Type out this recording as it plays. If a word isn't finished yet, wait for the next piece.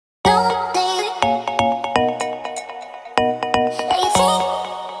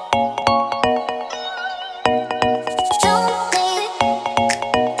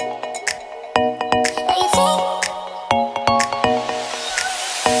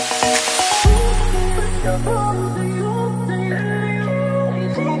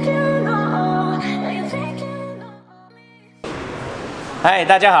嗨，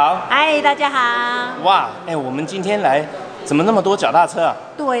大家好。嗨，大家好。哇，我们今天来，怎么那么多脚踏车啊？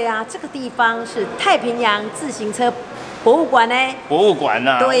对呀，这个地方是太平洋自行车博物馆呢。博物馆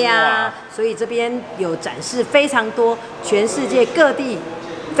呐。对呀，所以这边有展示非常多全世界各地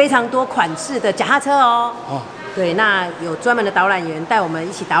非常多款式的脚踏车哦。哦。对，那有专门的导览员带我们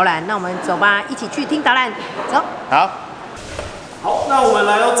一起导览，那我们走吧，一起去听导览。走。好。好，那我们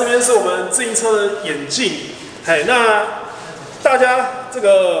来到这边是我们自行车的眼镜。那大家这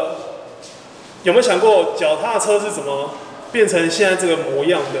个有没有想过脚踏车是怎么变成现在这个模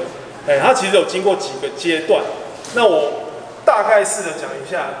样的？它其实有经过几个阶段。那我大概试着讲一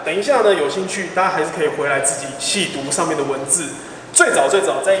下，等一下呢，有兴趣大家还是可以回来自己细读上面的文字。最早在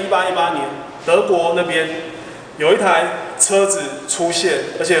1818年，德国那边有一台车子出现，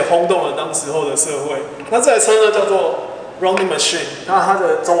而且轰动了当时候的社会。那这台车呢叫做 Running Machine， 那它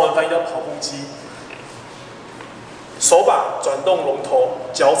的中文翻译叫跑步机。手把转动龙头，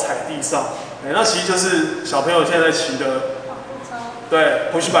脚踩地上，那其实就是小朋友现在在骑的跑步车，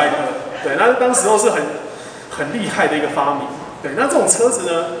对 ，push bike， 对，那当时候是很厉害的一个发明，对，那这种车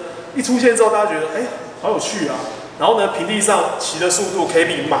子呢，一出现之后，大家觉得好有趣啊，然后呢，平地上骑的速度可以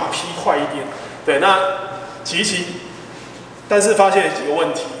比马匹快一点，对，那骑一骑，但是发现几个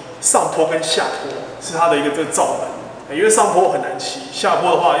问题，上坡跟下坡是它的一个这个罩门，因为上坡很难骑，下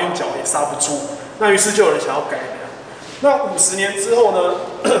坡的话用脚也刹不住，那于是就有人想要改良。那50年之后呢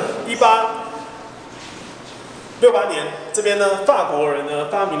？1868年这边呢，法国人呢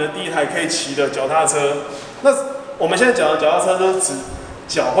发明了第一台可以骑的脚踏车。那我们现在讲的脚踏车都是指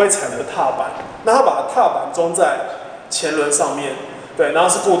脚会踩的踏板，那它把踏板装在前轮上面，对，然后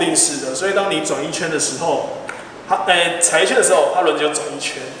是固定式的，所以当你转一圈的时候，踩一圈的时候，它轮子就转一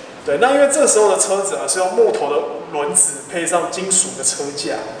圈。对，那因为这个时候的车子啊是用木头的轮子配上金属的车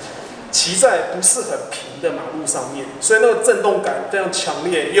架。骑在不是很平的马路上面，所以那个震动感非常强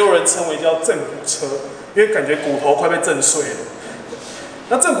烈，也有人称为叫震骨车，因为感觉骨头快被震碎了。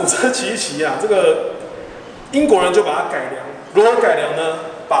那震骨车骑一骑啊，这个英国人就把它改良，如何改良呢？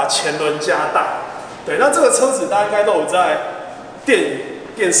把前轮加大。对，那这个车子大家应该都有在电影、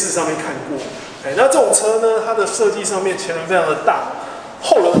电视上面看过。那这种车呢，它的设计上面前轮非常的大，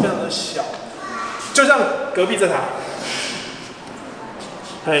后轮非常的小，就像隔壁这台。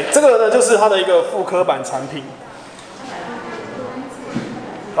这个呢就是它的一个复刻版产品。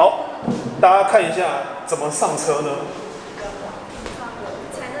好，大家看一下怎么上车呢？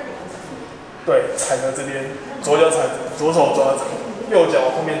对，踩在这边，左脚踩着，左手抓着，右脚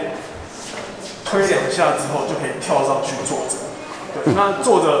后面推2下之后就可以跳上去坐着。对，那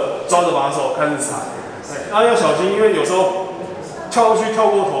坐着抓着把手开始踩。那要小心，因为有时候跳上去跳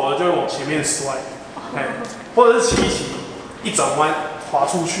过头了就会往前面摔。或者是骑一骑，一转弯。滑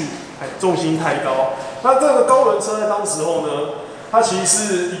出去，重心太高。那这个高轮车在当时候呢，它其实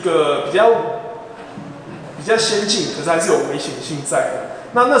是一个比较先进，可是还是有危险性在的。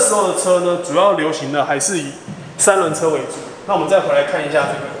那时候的车呢，主要流行的还是以3轮车为主。那我们再回来看一下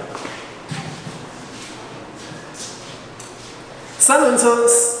这个3轮车、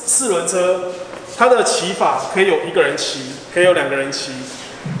4轮车，它的骑法可以有1个人骑，可以有2个人骑。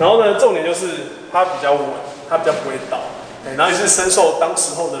然后呢，重点就是它比较稳，它比较不会倒。然后也是深受当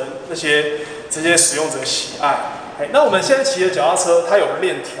时候的这些使用者喜爱。那我们现在骑的脚踏车，它有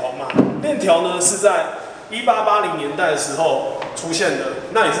链条嘛？链条呢是在1880年代的时候出现的，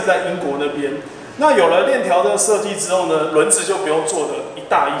那也是在英国那边。那有了链条的设计之后呢，轮子就不用做的一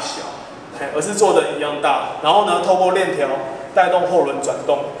大一小，而是做的一样大。然后呢，透过链条带动后轮转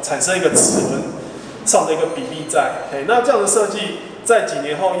动，产生一个齿轮上的一个比例在。那这样的设计在几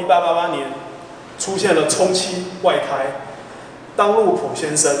年后，1888年出现了充气外胎。当路普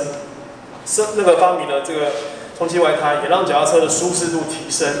先生发明了这个充气外胎，也让脚踏车的舒适度提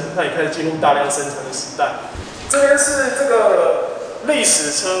升，那也开始进入大量生产的时代。这边是这个历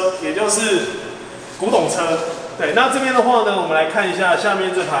史车，也就是古董车。对，那这边的话呢，我们来看一下下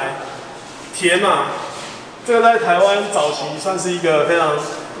面这台铁马，这个在台湾早期算是一个非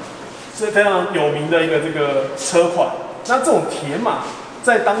常有名的一个这个车款。那这种铁马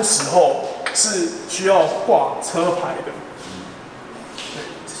在当时候是需要挂车牌的。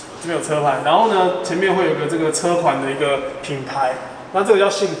这边有车牌，然后呢，前面会有个这个车款的一个品牌，那这个叫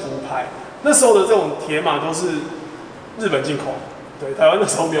幸福牌。那时候的这种铁马都是日本进口，对，台湾那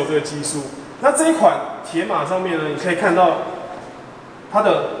时候没有这个技术。那这一款铁马上面呢，你可以看到它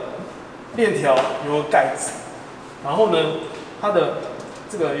的链条有个盖子，然后呢，它的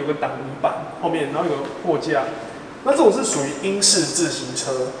这个有个挡泥板后面，然后有个货架。那这种是属于英式自行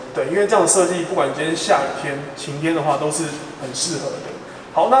车，对，因为这样的设计，不管今天下雨天、晴天的话，都是很适合的。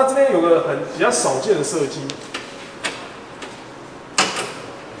好，那这边有个比较少见的设计，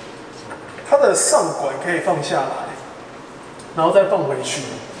的上管可以放下来，然后再放回去。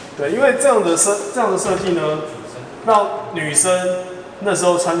对，因为这样的设计呢，让女生那时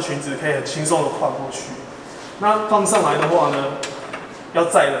候穿裙子可以很轻松的跨过去。那放上来的话呢，要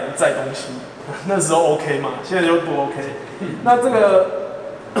载人载东西，那时候 OK 嘛，现在就不 OK。那这个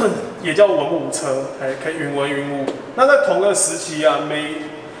也叫文武车，可以云文云武。那在同个时期啊，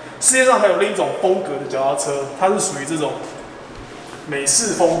世界上还有另一种风格的脚踏车，它是属于这种美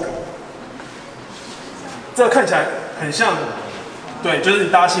式风格。这个看起来很像，对，就是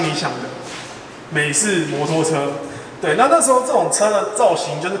你大家心里想的美式摩托车。对，那时候这种车的造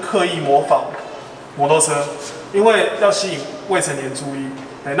型就是刻意模仿摩托车，因为要吸引未成年注意。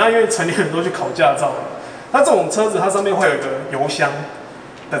那因为成年人都去考驾照，那这种车子它上面会有一个油箱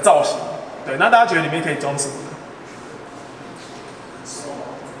的造型。对，那大家觉得里面可以装什么呢？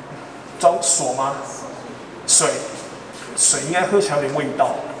装锁吗？水应该喝起来有点味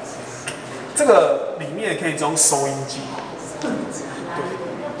道。这个里面可以装收音机。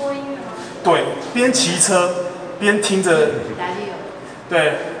对，边骑车边听着。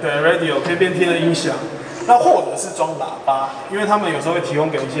对 ，radio 可以边听着音响。那或者是装喇叭，因为他们有时候会提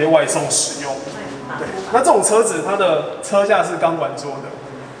供给一些外送使用。对，那这种车子它的车架是钢管做的，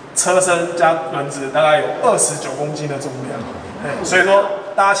车身加轮子大概有29公斤的重量。所以说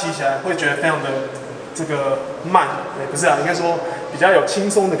大家骑起来会觉得非常的这个慢，不是啊，应该说比较有轻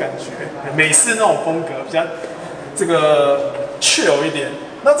松的感觉，美式那种风格，比较这个chill一点。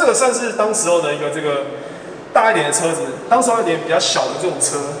那这个算是当时候的一个这个大一点的车子，当时候一点比较小的这种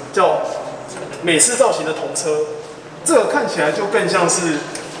车叫美式造型的童车，这个看起来就更像是，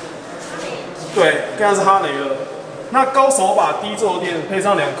对，更像是哈雷了。那高手把低坐垫配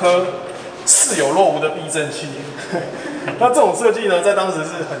上2颗似有若无的避震器，那这种设计呢，在当时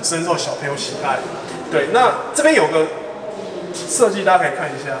是很深受小朋友喜爱。对，那这边有个设计，大家可以看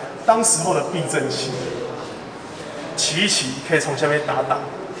一下，当时候的避震器，骑一骑可以从下面打，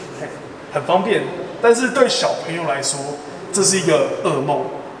很方便。但是对小朋友来说，这是一个噩梦。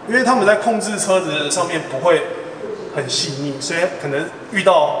因为他们在控制车子上面不会很细腻，所以可能遇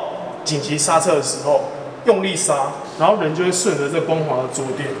到紧急刹车的时候用力刹，然后人就会顺着这光滑的坐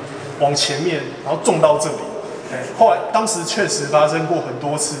垫往前面，然后撞到这里。后来当时确实发生过很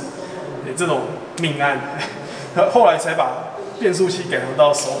多次这种命案，后来才把变速器改良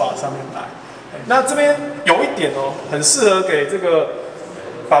到手把上面来。那这边有一点哦，很适合给这个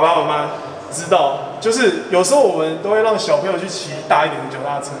爸爸妈妈知道，就是有时候我们都会让小朋友去骑大一点的脚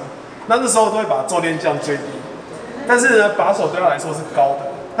踏车，那时候都会把坐垫降最低，但是呢，把手对他来说是高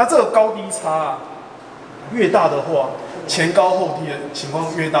的。那这个高低差啊，越大的话，前高后低的情况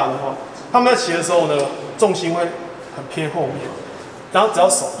越大的话，他们在骑的时候呢，重心会很偏后面，然后只要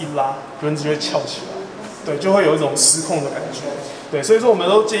手一拉，轮子就会翘起来，对，就会有一种失控的感觉。对，所以说我们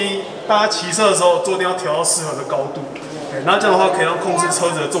都建议大家骑车的时候，坐垫要调到适合的高度。那这样的话可以让控制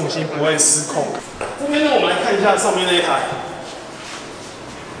车子的重心不会失控。这边呢，我们来看一下上面那一台，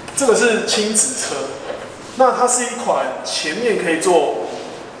这个是亲子车。那它是一款前面可以坐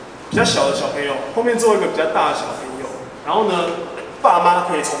比较小的小朋友，后面坐一个比较大的小朋友，然后呢，爸妈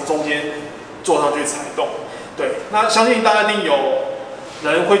可以从中间坐上去踩动。对，那相信大家一定有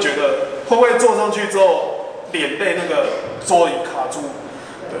人会觉得，会不会坐上去之后脸被那个座椅卡住？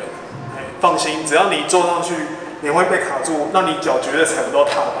对，放心，只要你坐上去。脸会被卡住，那你脚绝对踩不到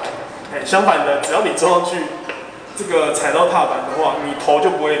踏板。相反的，只要你坐上去，这个踩到踏板的话，你头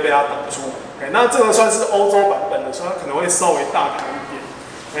就不会被它挡住。那这个算是欧洲版本的，所以它可能会稍微大台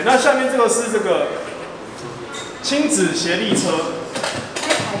一点。那下面这个是这个亲子协力车。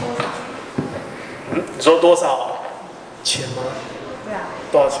多少？你说多少钱吗？对啊。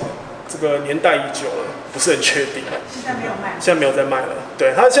多少钱？这个年代已久了，不是很确定。现在没有卖。现在没有在卖了。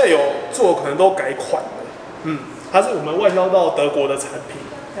对，它现在有做，可能都改款了。它是我们外销到德国的产品。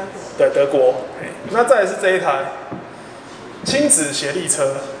对，德国。那再来是这一台亲子协力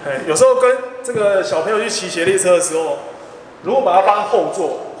车。有时候跟这个小朋友去骑协力车的时候，如果把它放在后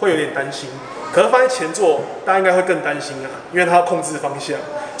座，会有点担心。可是放在前座，大家应该会更担心啊，因为它要控制方向。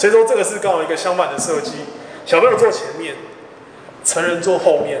所以说这个是刚好一个相反的设计，小朋友坐前面，成人坐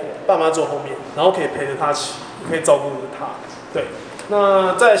后面，爸妈坐后面，然后可以陪着他骑，可以照顾着他。对，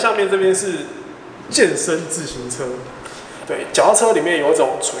那在下面这边是健身自行车。对，脚踏车里面有一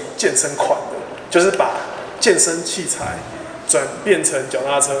种属于健身款的，就是把健身器材转变成脚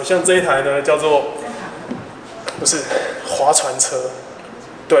踏车。像这一台呢，叫做不是划船车。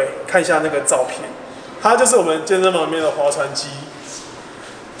对，看一下那个照片，它就是我们健身房里面的划船机，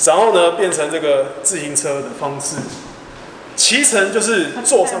然后呢变成这个自行车的方式，骑乘就是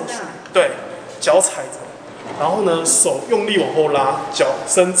坐上去，对，脚踩着，然后呢手用力往后拉，脚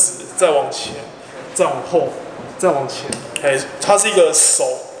伸直，再往前，再往后，再往前。它是一个手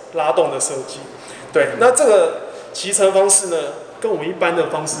拉动的设计。对，那这个骑乘方式呢，跟我们一般的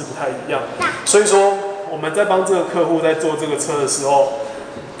方式不太一样。所以说我们在帮这个客户在做这个车的时候，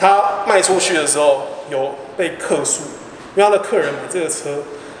他卖出去的时候有被客诉，因为他的客人买这个车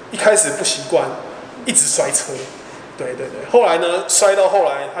一开始不习惯，一直摔车。对，后来呢，摔到后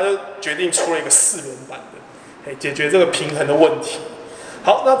来，他就决定出了一个4轮版的，解决这个平衡的问题。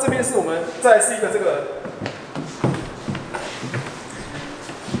好，那这边是我们再来是一个这个，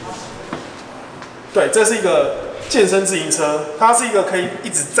对，这是一个健身自行车，它是一个可以一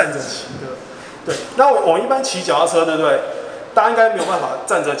直站着骑的。对，那我们一般骑脚踏车，对不对？大家应该没有办法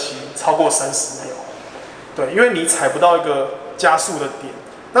站着骑超过30秒，对，因为你踩不到一个加速的点。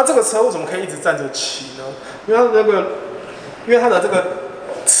那这个车为什么可以一直站着骑呢？因为它的这个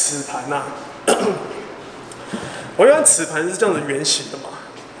齿盘呐，我一般齿盘是这样子圆形的嘛，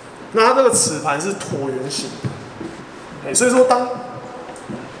那它这个齿盘是椭圆形的，所以说当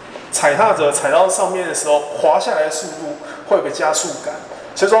踩踏者踩到上面的时候，滑下来的速度会有个加速感，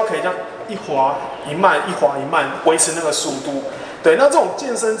所以说它可以这样一滑一慢，一滑一慢，维持那个速度。对，那这种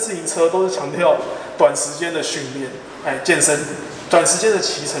健身自行车都是强调短时间的训练，健身。短时间的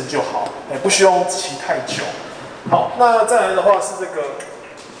骑乘就好，不需要骑太久。好，那再来的话是这个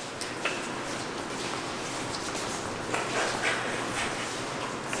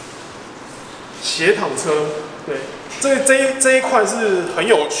斜躺车，对，这一块是很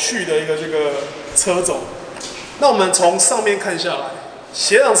有趣的一个这个车种。那我们从上面看下来，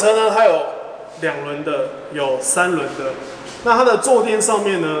斜躺车呢，它有2轮的，有3轮的。那它的坐垫上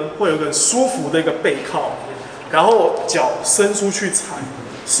面呢，会有一个舒服的一个背靠。然后脚伸出去踩，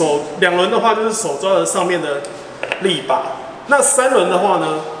手2轮的话就是手抓着上面的力把，那3轮的话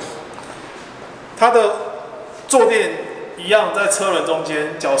呢，它的坐垫一样在车轮中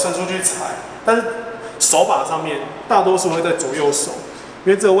间，脚伸出去踩，但是手把上面大多数会在左右手，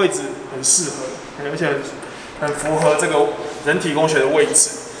因为这个位置很适合，而且很符合这个人体工学的位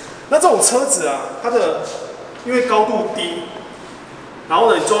置。那这种车子啊，它的因为高度低。然后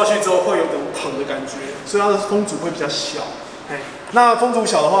呢，你坐下去之后会有种躺的感觉，所以它的风阻会比较小。那风阻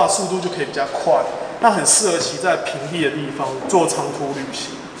小的话，速度就可以比较快。那很适合骑在平地的地方做长途旅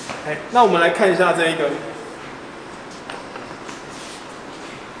行。那我们来看一下这一个，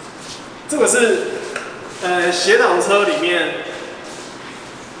这个是斜挡车里面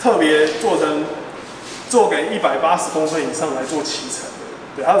特别做给180公分以上来做骑乘的。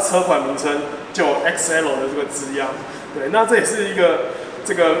对，它的车款名称就有 XL 的这个字样。对，那这也是一个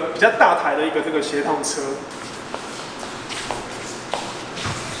这个比较大台的一个这个斜躺车。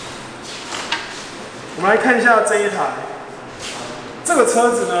我们来看一下这一台，这个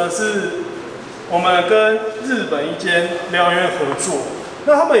车子呢是我们跟日本一间疗养院合作。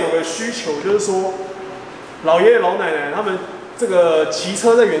那他们有个需求，就是说老爷爷老奶奶他们这个骑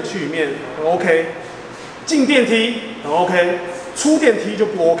车在园区里面很 OK， 进电梯很 OK， 出电梯就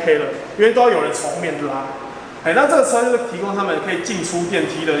不 OK 了，因为都要有人从后面拉。那这个车就是提供他们可以进出电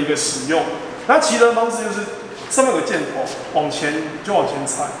梯的一个使用。那骑的方式就是上面有个箭头，往前就往前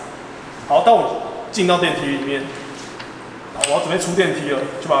踩。好，当我进到电梯里面，好，我要准备出电梯了，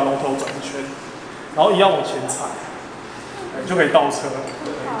就把龙头转一圈，然后一样往前踩，就可以倒车，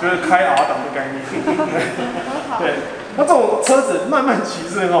就是开 R 档的概念。对，那这种车子慢慢骑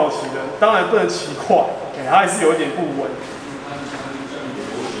是很好骑的，当然不能骑快，它还是有一点不稳。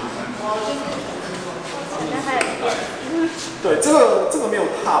对，这个没有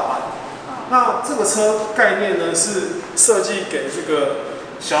踏板。那这个车概念呢是设计给这个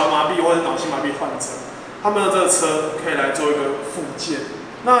小儿麻痹或者脑性麻痹患者，他们的这个车可以来做一个附件。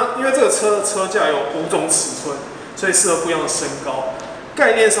那因为这个车的车架有5种尺寸，所以适合不一样的身高。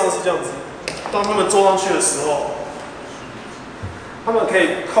概念上是这样子，当他们坐上去的时候，他们可以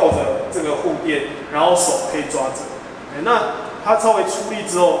靠着这个护垫，然后手可以抓着。那它稍微出力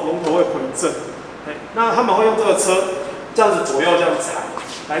之后，龙头会回正。那他们会用这个车这样子左右这样踩，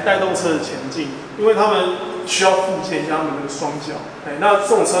来带动车的前进，因为他们需要附件一下他们的双脚。那这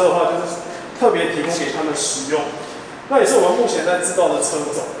种车的话，就是特别提供给他们使用。那也是我们目前在制造的车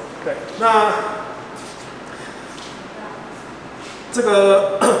种。对，那这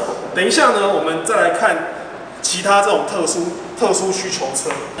个等一下呢，我们再来看其他这种特殊需求车。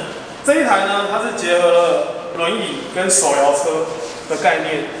这一台呢，它是结合了轮椅跟手摇车的概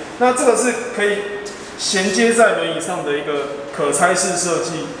念。那这个是可以衔接在轮椅上的一个可拆式设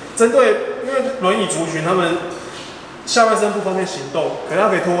计，针对因为轮椅族群他们下半身不方便行动，可能他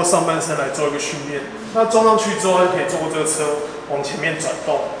可以通过上半身来做一个训练。那装上去之后，就可以坐过这个车往前面转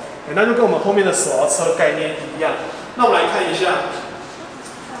动。那就跟我们后面的手摇车概念一样。那我们来看一下，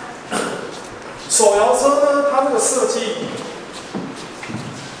手摇车呢，它这个设计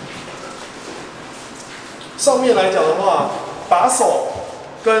上面来讲的话，把手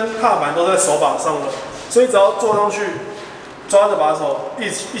跟踏板都在手把上了，所以只要坐上去，抓着把手一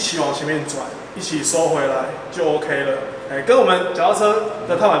起往前面转，一起收回来就 OK 了。跟我们脚踏车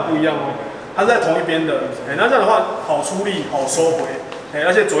的踏板不一样哦，它是在同一边的。那这样的话好出力，好收回。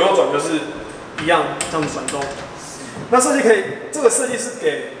而且左右转就是一样这样子转动。那这个设计是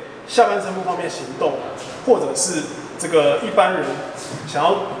给下半身不方便行动，或者是这个一般人想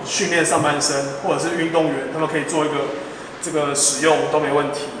要训练上半身，或者是运动员，他们可以做一个这个使用都没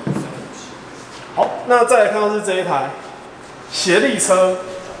问题。好，那再来看到是这一台协力车，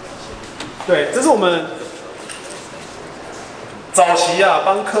对，这是我们早期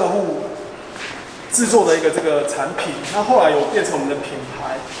帮客户制作的一个这个产品，那后来有变成我们的品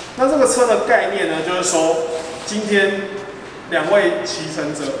牌。那这个车的概念呢，就是说，今天2位骑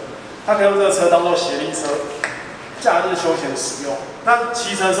乘者，他可以用这个车当做协力车，假日休闲使用。那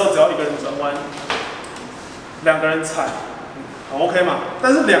骑乘的时候，只要一个人转弯，2个人踩，很 OK 嘛。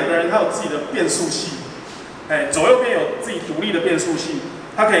但是2个人他有自己的变速器，左右边有自己独立的变速器，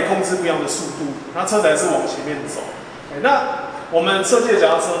它可以控制不一样的速度，那车子还是往前面走。那我们设计的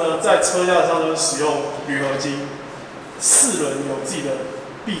脚踏车呢，在车架上就是使用铝合金，4轮有自己的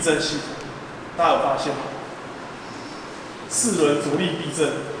避震系统，大家有发现吗？4轮独立避震，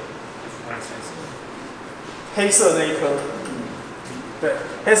黑色那一颗，对，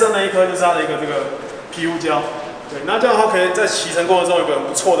黑色那一颗就是它的一个这个 PU 胶，对，那这样的话可以在骑乘过程中有一个很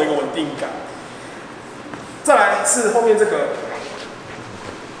不错的一个稳定感。再来是后面这个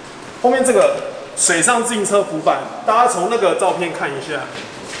水上自行车浮板，大家从那个照片看一下。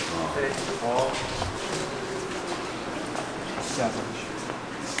下上去。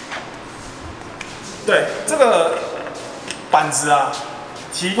对，这个板子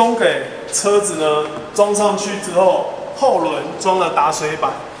提供给车子呢装上去之后，后轮装了打水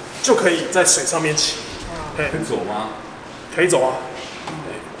板，就可以在水上面骑。可以走吗？可以走啊。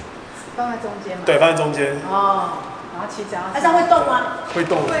放在中间吗？对，放在中间。然后骑脚踏车。它这样会动吗？会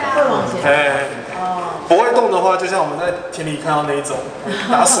动。会啊。会往前。不会动的话，就像我们在田里看到那一种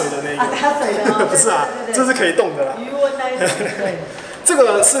打水的那个。打水的不是这是可以动的啦。余温那一种。对。这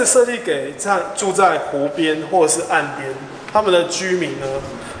个是设计给住在湖边或者是岸边，他们的居民呢，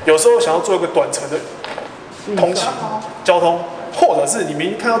有时候想要做一个短程的通勤交通，或者是你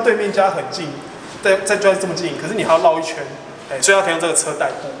明明看到对面家很近，在就在这么近，可是你还要绕一圈，所以他可以用这个车代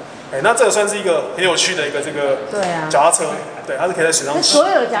步。那这个算是一个很有趣的一个这个脚踏车，对，它是可以在水上骑。所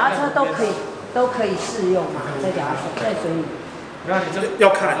有的脚踏车都可以适用嘛，在脚踏车在水里。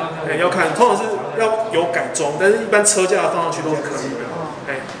要看，要看，通常是要有改装，但是一般车架放上去都是可以的。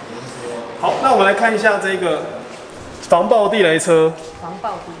好，那我们来看一下这个防爆地雷车。防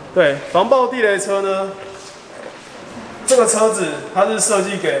爆地雷。对，防爆地雷车呢，这个车子它是设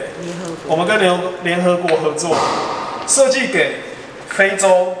计给我们跟联合国合作，设计给非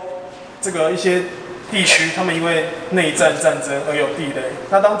洲这个一些地区，他们因为内战战争而有地雷，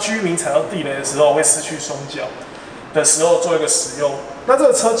那当居民踩到地雷的时候会失去双脚的时候做一个使用。那这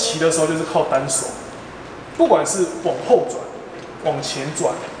个车骑的时候就是靠单手，不管是往后转、往前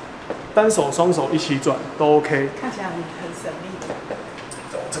转，单手双手一起转都 OK。看起来很省力。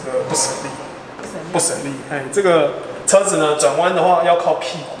这个不省力，不省力。这个车子呢转弯的话要靠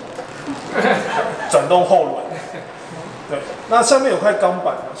屁股转动后轮。对，那下面有块钢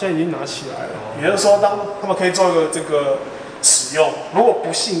板，现在已经拿起来了，也就是说，当他们可以做一个这个使用，如果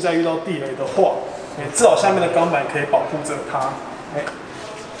不幸再遇到地雷的话，至少下面的钢板可以保护着它。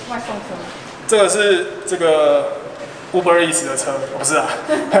外送车。这个是这个 Uber Eats 的车，不是啊？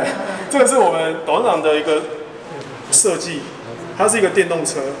这个是我们董事长的一个设计，它是一个电动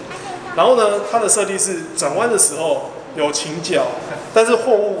车。然后呢，它的设计是转弯的时候有倾角，但是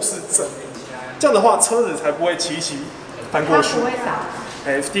货物是正的，这样的话车子才不会骑翻过去。它不会洒。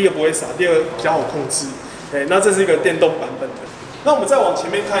第一个不会洒，第二个比较好控制。那这是一个电动版本的。那我们再往前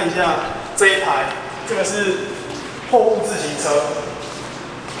面看一下这一台，这个是货物自行车。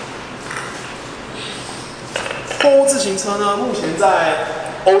货物自行车呢，目前在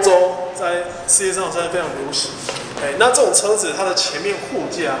欧洲，在世界上现在非常流行。那这种车子它的前面货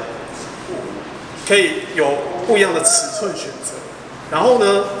架可以有不一样的尺寸选择，然后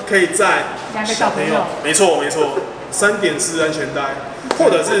呢，可以在小朋友，没错，3.4安全带，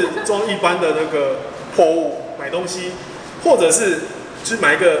或者是装一般的那个货物买东西，或者是去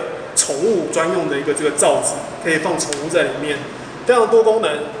买一个宠物专用的一个这个罩子，可以放宠物在里面，非常多功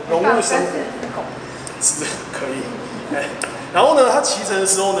能，融入生活。是可以，然后呢，它骑乘的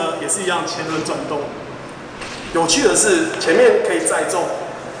时候呢，也是一样前轮转动。有趣的是，前面可以载重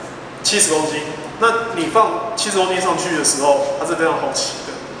70公斤，那你放70公斤上去的时候，它是非常好骑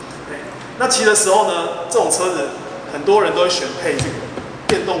的。那骑的时候呢，这种车子很多人都会选配这个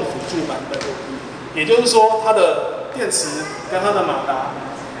电动辅助版本，也就是说，它的电池跟它的马达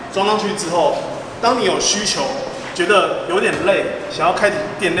装上去之后，当你有需求，觉得有点累，想要开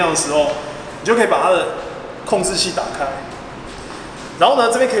电量的时候，你就可以把它的控制器打开。然后呢，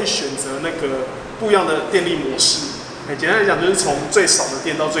这边可以选择那个不一样的电力模式。简单来讲，就是从最少的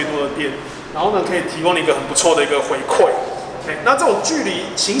电到最多的电，然后呢，可以提供你一个很不错的一个回馈。那这种距离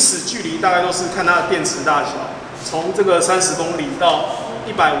行驶距离大概都是看它的电池大小，从这个30公里到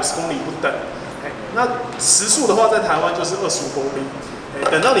150公里不等。那时速的话，在台湾就是25公里。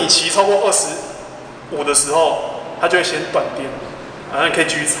等到你骑超过25的时候，它就会先断电，然后你可以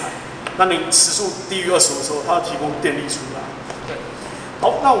继续踩。那你时速低于25的时候，它要提供电力出来。对，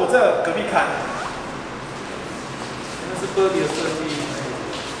好，那我们在隔壁看，那是波迪的设计。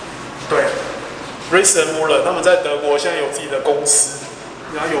对 ，Race and Muller 他们在德国现在有自己的公司，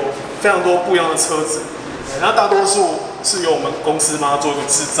然后有非常多不一样的车子，然后大多数是由我们公司帮它做一个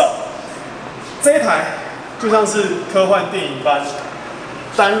制造。这一台就像是科幻电影般，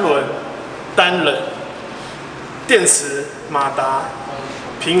单轮、单人、电池、马达、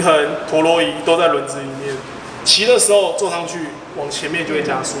平衡、陀螺仪都在轮子里面。骑的时候坐上去，往前面就会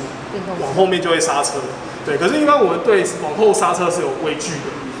加速，往后面就会刹车。对，可是一般我们对往后刹车是有畏惧的，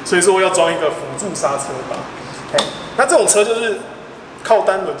所以说要装一个辅助刹车把。那这种车就是靠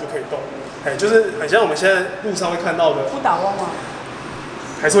单轮就可以动，就是很像我们现在路上会看到的。不倒翁吗？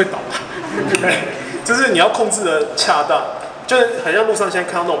还是会倒，就是你要控制的恰当，就是很像路上现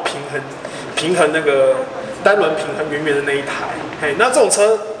在看到那种平衡那个单轮平衡圆圆的那一台。那这种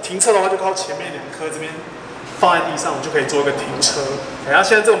车停车的话，就靠前面2颗这边放在地上，就可以做一个停车。然后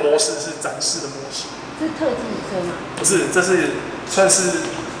现在这个模式是展示的模式。这是特技车吗？不是，这是算是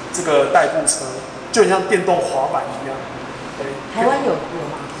这个代步车，就很像电动滑板一样。台湾有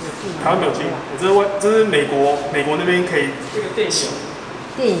吗？台湾没有进，这是美国那边可以。这个电影。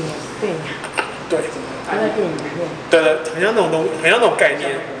电影，对，它在电影里面。对，很像那种很像那种概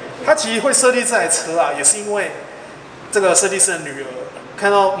念。它其实会设计这台车啊，也是因为这个设计师的女儿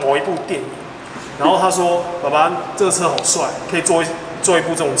看到某一部电影，然后她说：“爸爸，这个车好帅，可以做一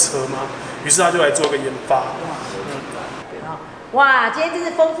部这种车吗？”于是他就来做一个研发。哇，今天真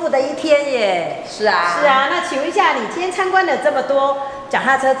是丰富的一天耶！是啊，是啊。那请问一下，你今天参观了这么多脚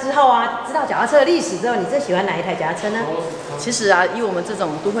踏车之后啊，知道脚踏车的历史之后，你最喜欢哪一台脚踏车呢？其实啊，以我们这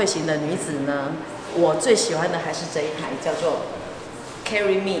种都会型的女子呢，我最喜欢的还是这一台叫做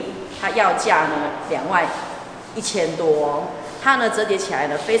Carry Me， 它要价呢21000多，它呢折叠起来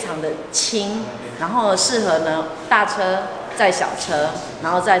呢非常的轻，然后适合呢大车载小车，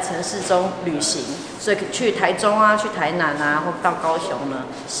然后在城市中旅行，所以去台中啊、去台南啊，或到高雄呢，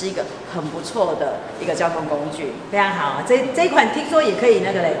是一个很不错的一个交通工具。非常好啊，这一款听说也可以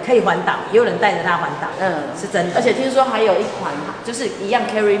那个嘞，可以环岛，也有人带着它环岛，是真的。而且听说还有一款就是一样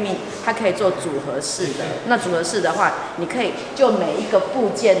Carry Me， 它可以做组合式的。那组合式的话，你可以就每一个部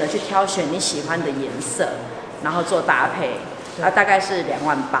件呢去挑选你喜欢的颜色，然后做搭配，大概是28000。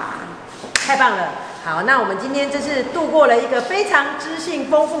太棒了！好，那我们今天就是度过了一个非常知性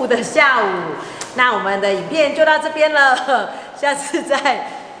丰富的下午。那我们的影片就到这边了，下次再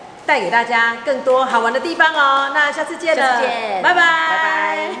带给大家更多好玩的地方哦。那下次见了，下次见，拜拜，拜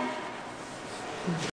拜。